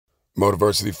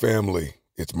Motiversity family,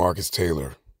 it's Marcus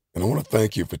Taylor, and I want to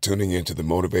thank you for tuning in to the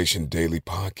Motivation Daily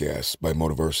Podcast by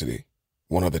Motiversity,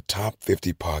 one of the top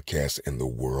 50 podcasts in the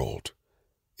world.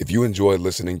 If you enjoy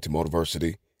listening to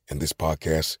Motiversity and this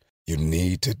podcast, you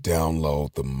need to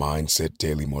download the Mindset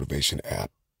Daily Motivation app.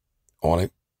 On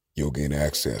it, you'll gain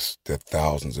access to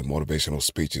thousands of motivational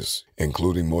speeches,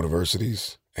 including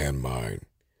Motiversity's and mine.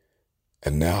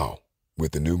 And now,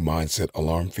 with the new Mindset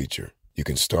Alarm feature, you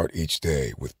can start each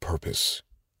day with purpose,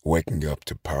 waking up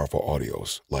to powerful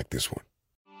audios like this one.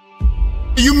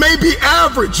 You may be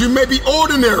average, you may be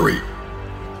ordinary,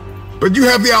 but you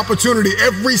have the opportunity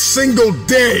every single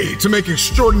day to make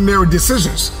extraordinary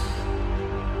decisions.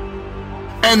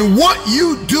 And what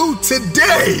you do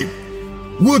today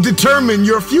will determine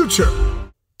your future.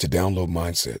 To download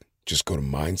Mindset, just go to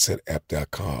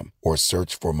mindsetapp.com or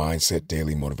search for Mindset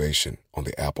Daily Motivation on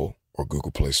the Apple or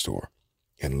Google Play Store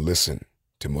and listen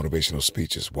to motivational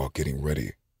speeches while getting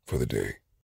ready for the day.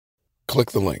 Click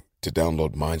the link to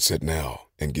download Mindset now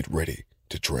and get ready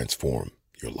to transform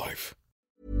your life.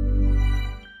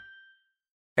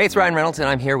 Hey, it's Ryan Reynolds, and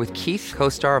I'm here with Keith,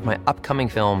 co-star of my upcoming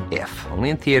film, If,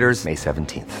 only in theaters May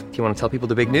 17th. Do you want to tell people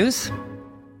the big news?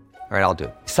 All right, I'll do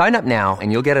it. Sign up now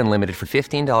and you'll get unlimited for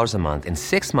 $15 a month and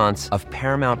 6 months of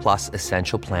Paramount Plus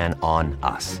Essential Plan on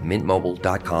us.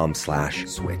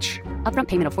 MintMobile.com/switch. Upfront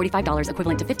payment of $45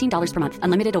 equivalent to $15 per month.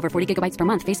 Unlimited over 40 gigabytes per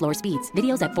month. Face lower speeds.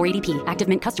 Videos at 480p. Active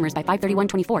Mint customers by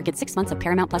 531.24 get 6 months of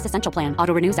Paramount Plus Essential Plan.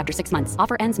 Auto renews after 6 months.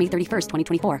 Offer ends May 31st,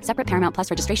 2024. Separate Paramount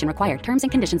Plus registration required. Terms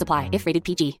and conditions apply if rated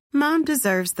PG. Mom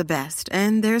deserves the best,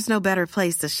 and there's no better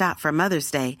place to shop for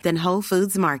Mother's Day than Whole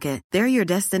Foods Market. They're your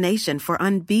destination for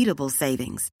unbeatable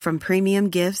savings. From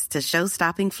premium gifts to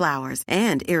show-stopping flowers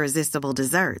and irresistible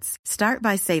desserts. Start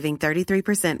by saving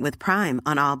 33% with Prime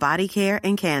on all body care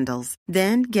and candles.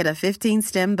 Then get a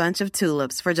 15-stem bunch of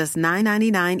tulips for just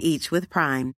 $9.99 each with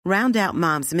Prime. Round out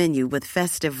Mom's menu with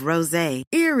festive rosé,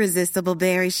 irresistible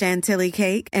berry chantilly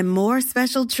cake, and more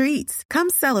special treats. Come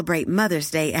celebrate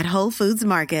Mother's Day at Whole Foods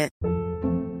Market.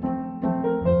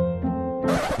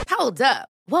 Hold up.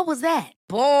 What was that?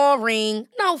 Boring.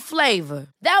 No flavor.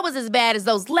 That was as bad as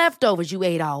those leftovers you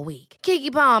ate all week. Keke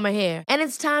Palmer here, and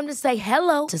it's time to say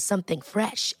hello to something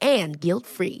fresh and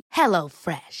guilt-free. Hello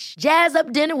Fresh. Jazz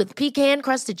up dinner with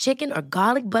pecan-crusted chicken or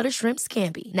garlic butter shrimp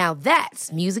scampi. Now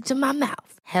that's music to my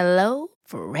mouth. Hello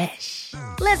Fresh.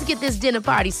 Let's get this dinner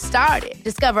party started.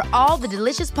 Discover all the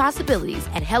delicious possibilities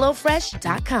at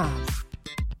HelloFresh.com.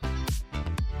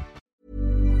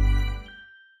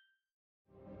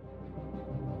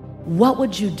 What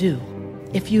would you do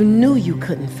if you knew you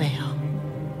couldn't fail?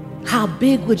 How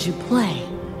big would you play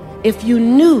if you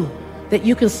knew that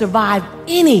you can survive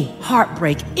any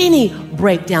heartbreak, any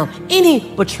breakdown,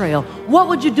 any betrayal? What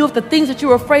would you do if the things that you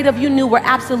were afraid of you knew were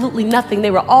absolutely nothing?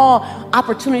 They were all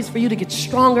opportunities for you to get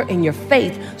stronger in your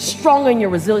faith, stronger in your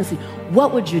resiliency.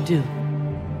 What would you do?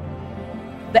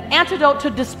 The antidote to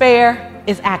despair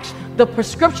is action. The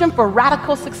prescription for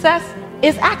radical success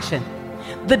is action.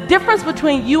 The difference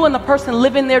between you and the person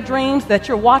living their dreams that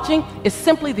you're watching is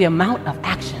simply the amount of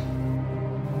action.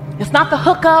 It's not the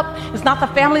hookup, it's not the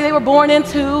family they were born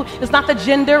into, it's not the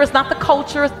gender, it's not the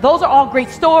culture. Those are all great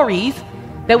stories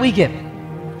that we give.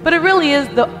 But it really is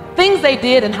the things they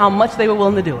did and how much they were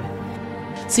willing to do it.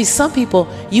 See, some people,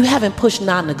 you haven't pushed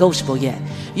non-negotiable yet.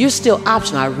 You're still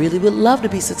optional. I really would love to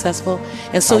be successful.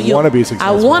 And so I want to be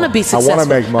successful. I want to be successful. I want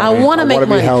to make money. I want to make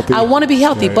money. I want to be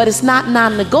healthy, Right. but it's not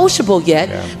non-negotiable yet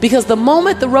because the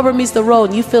moment the rubber meets the road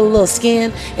and you feel a little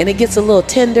skin and it gets a little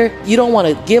tender, you don't want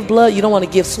to give blood, you don't want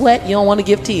to give sweat, you don't want to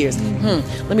give tears.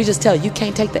 Let me just tell you, you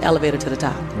can't take the elevator to the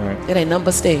top. Right. It ain't nothing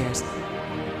but stairs.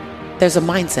 There's a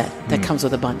mindset that comes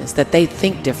with abundance, that they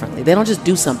think differently. They don't just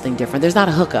do something different. There's not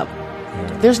a hookup.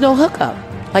 There's no hookup.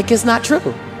 Like, it's not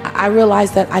true. I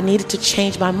realized that I needed to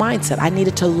change my mindset. I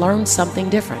needed to learn something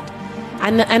different.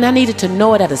 And I needed to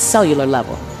know it at a cellular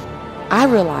level. I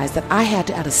realized that I had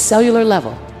to, at a cellular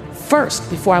level, first,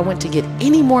 before I went to get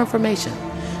any more information,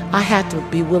 I had to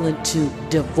be willing to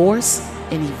divorce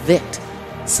and evict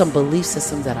some belief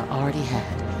systems that I already had.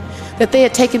 That they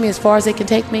had taken me as far as they can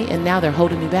take me, and now they're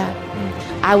holding me back.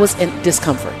 I was in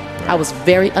discomfort. I was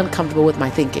very uncomfortable with my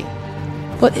thinking.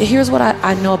 But here's what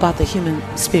I know about the human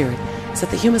spirit, is that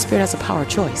the human spirit has a power of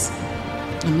choice.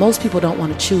 And most people don't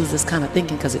want to choose this kind of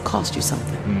thinking because it costs you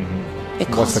something.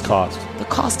 What's the cost? The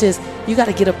cost is you got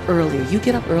to get up earlier. You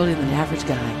get up earlier than the average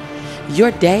guy.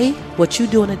 Your day, what you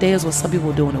do in a day is what some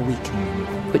people do in a week.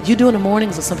 But you do in the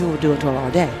mornings what some people do in a 12-hour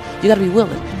day. You got to be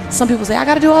willing. Some people say, I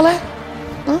got to do all that?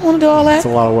 I don't want to do all that. It's a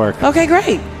lot of work. Okay,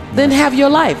 great. Then have your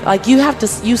life. Like,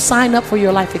 you sign up for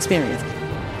your life experience.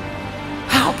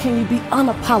 How can you be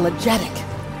unapologetic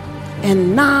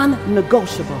and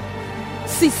non-negotiable?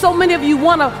 See, so many of you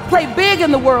want to play big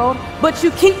in the world, but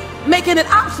you keep making it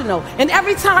optional. And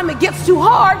every time it gets too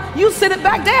hard, you sit it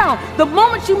back down. The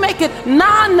moment you make it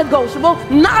non-negotiable,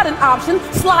 not an option,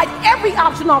 slide every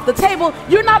option off the table,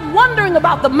 you're not wondering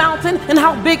about the mountain and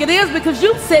how big it is because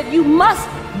you said you must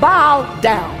bow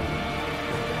down.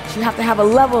 But you have to have a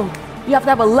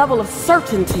level of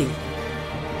certainty.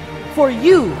 For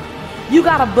you, you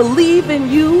got to believe in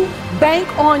you, bank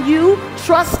on you,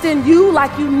 trust in you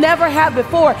like you never have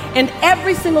before. And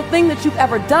every single thing that you've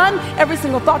ever done, every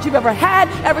single thought you've ever had,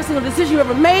 every single decision you've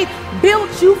ever made,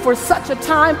 built you for such a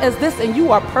time as this, and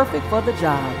you are perfect for the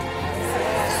job.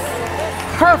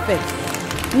 Perfect.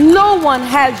 No one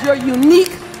has your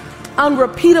unique,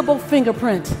 unrepeatable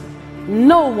fingerprint.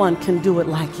 No one can do it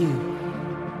like you.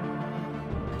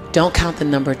 Don't count the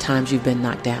number of times you've been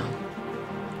knocked down.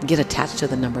 Get attached to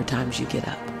the number of times you get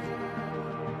up.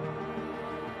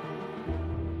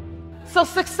 So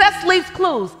success leaves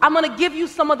clues. I'm going to give you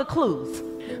some of the clues.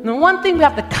 And the one thing we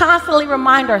have to constantly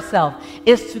remind ourselves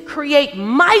is to create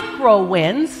micro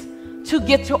wins to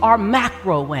get to our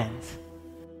macro wins.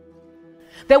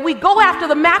 That we go after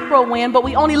the macro win, but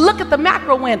we only look at the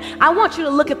macro win. I want you to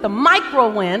look at the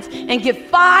micro wins and get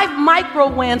 5 micro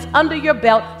wins under your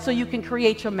belt so you can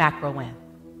create your macro win.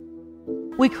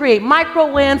 We create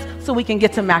micro wins so we can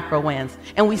get to macro wins.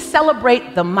 And we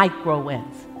celebrate the micro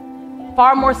wins.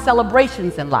 Far more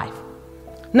celebrations in life.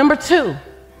 Number 2,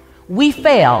 we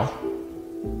fail,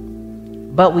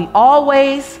 but we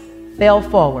always fail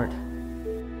forward.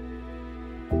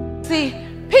 See,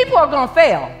 people are going to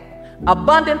fail.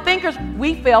 Abundant thinkers,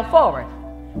 we fail forward.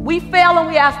 We fail and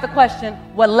we ask the question,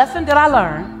 what lesson did I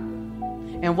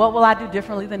learn? And what will I do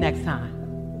differently the next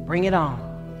time? Bring it on.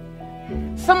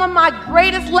 Some of my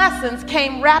greatest lessons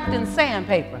came wrapped in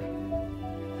sandpaper.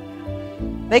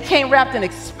 They came wrapped in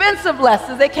expensive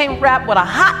lessons. They came wrapped with a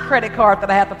hot credit card that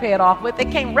I had to pay it off with. They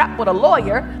came wrapped with a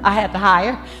lawyer I had to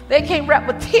hire. They came wrapped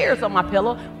with tears on my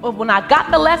pillow. But when I got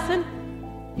the lesson,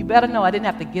 you better know I didn't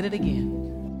have to get it again.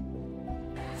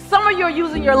 Some of you are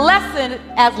using your lesson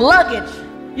as luggage,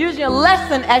 using your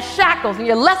lesson as shackles, and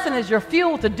your lesson is your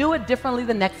fuel to do it differently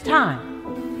the next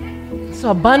time.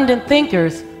 So abundant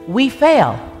thinkers, we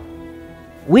fail.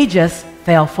 We just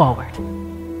fail forward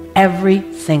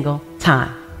every single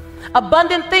time.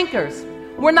 Abundant thinkers,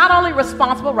 we're not only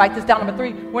responsible, write this down, number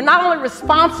 3, we're not only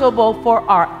responsible for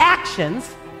our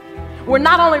actions, we're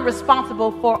not only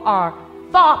responsible for our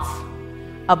thoughts.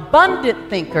 Abundant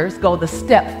thinkers go the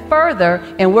step further,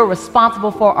 and we're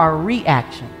responsible for our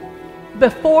reaction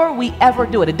before we ever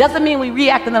do it. It doesn't mean we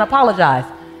react and then apologize.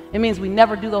 It means we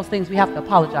never do those things we have to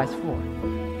apologize for.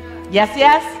 Yes,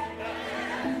 yes?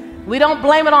 We don't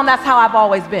blame it on that's how I've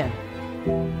always been.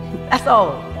 That's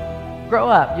old. Grow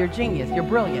up. You're genius. You're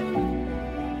brilliant.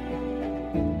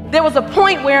 There was a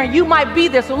point where you might be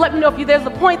there, so let me know if there's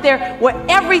a point there where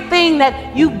everything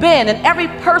that you've been and every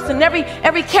person,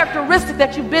 every characteristic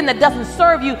that you've been that doesn't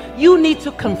serve you, you need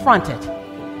to confront it.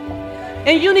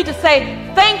 And you need to say,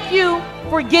 thank you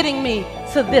for getting me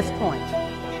to this point.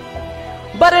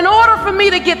 But in order for me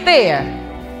to get there,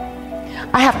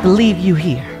 I have to leave you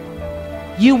here.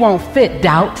 You won't fit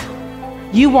doubt.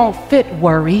 You won't fit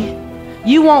worry.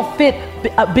 You won't fit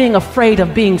being afraid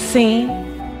of being seen.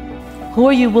 Who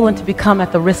are you willing to become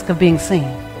at the risk of being seen?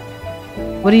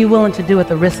 What are you willing to do at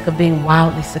the risk of being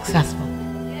wildly successful?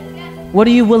 What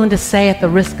are you willing to say at the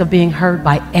risk of being heard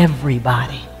by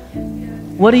everybody?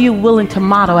 What are you willing to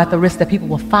model at the risk that people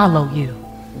will follow you?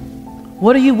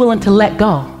 What are you willing to let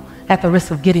go at the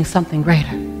risk of getting something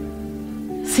greater?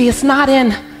 See, it's not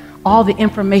in all the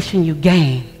information you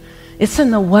gain. It's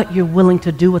in the what you're willing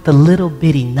to do with the little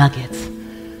bitty nuggets.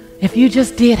 If you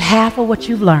just did half of what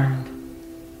you've learned,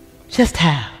 just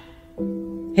half.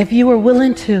 If you were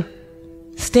willing to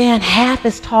stand half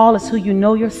as tall as who you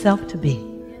know yourself to be.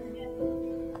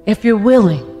 If you're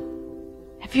willing,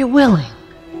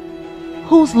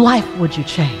 whose life would you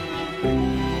change?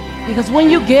 Because when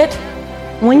you get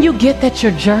that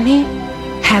your journey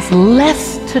has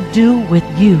less to do with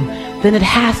you than it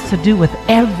has to do with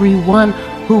everyone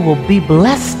who will be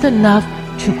blessed enough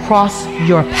to cross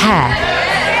your path,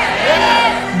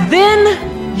 then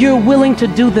you're willing to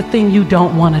do the thing you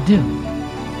don't want to do.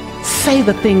 Say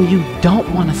the thing you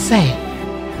don't want to say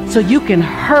so you can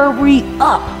hurry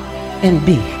up and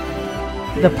be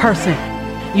the person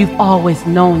you've always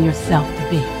known yourself to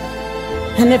be.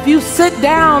 And if you sit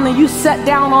down and you set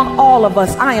down on all of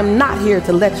us, I am not here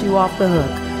to let you off the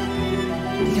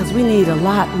hook, because we need a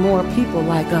lot more people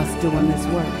like us doing this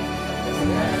work.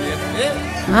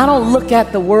 I don't look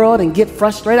at the world and get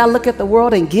frustrated. I look at the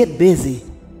world and get busy.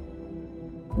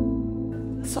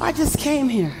 So I just came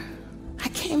here. I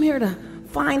came here to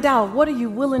find out, what are you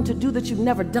willing to do that you've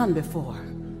never done before?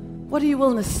 What are you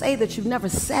willing to say that you've never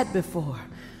said before?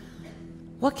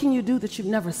 What can you do that you've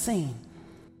never seen?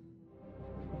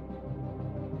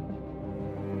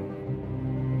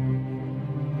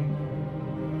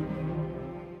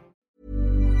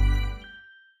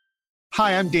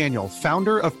 Hi, I'm Daniel,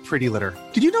 founder of Pretty Litter.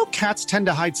 Did you know cats tend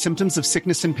to hide symptoms of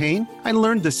sickness and pain? I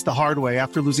learned this the hard way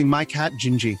after losing my cat,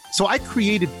 Gingy. So I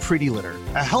created Pretty Litter,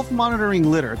 a health monitoring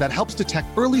litter that helps detect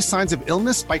early signs of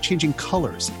illness by changing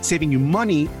colors, saving you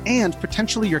money and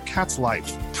potentially your cat's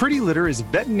life. Pretty Litter is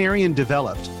veterinarian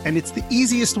developed, and it's the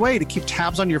easiest way to keep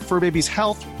tabs on your fur baby's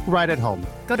health right at home.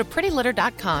 Go to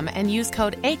prettylitter.com and use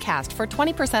code ACAST for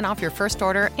 20% off your first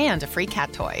order and a free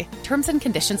cat toy. Terms and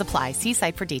conditions apply. See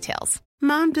site for details.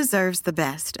 Mom deserves the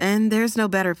best, and there's no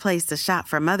better place to shop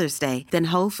for Mother's Day than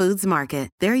Whole Foods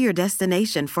Market. They're your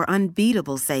destination for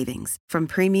unbeatable savings, from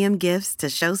premium gifts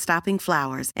to show-stopping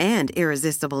flowers and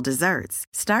irresistible desserts.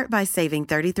 Start by saving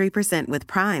 33% with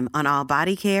Prime on all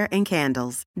body care and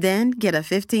candles. Then get a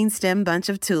 15-stem bunch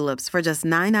of tulips for just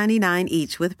 $9.99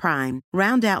 each with Prime.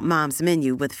 Round out Mom's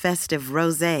menu with festive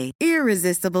rosé,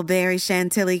 irresistible berry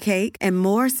chantilly cake, and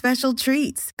more special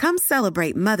treats. Come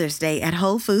celebrate Mother's Day at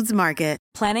Whole Foods Market.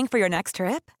 Planning for your next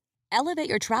trip? Elevate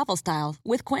your travel style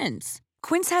with Quince.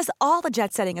 Quince has all the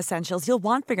jet-setting essentials you'll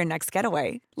want for your next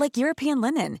getaway, like European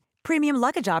linen, premium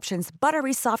luggage options,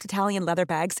 buttery soft Italian leather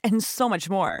bags, and so much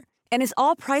more. And is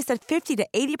all priced at 50 to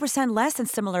 80% less than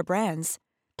similar brands.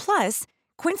 Plus,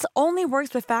 Quince only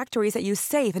works with factories that use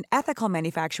safe and ethical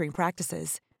manufacturing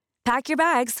practices. Pack your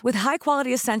bags with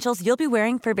high-quality essentials you'll be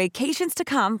wearing for vacations to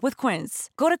come with Quince.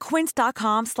 Go to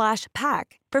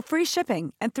quince.com/pack for free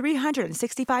shipping and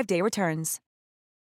 365-day returns.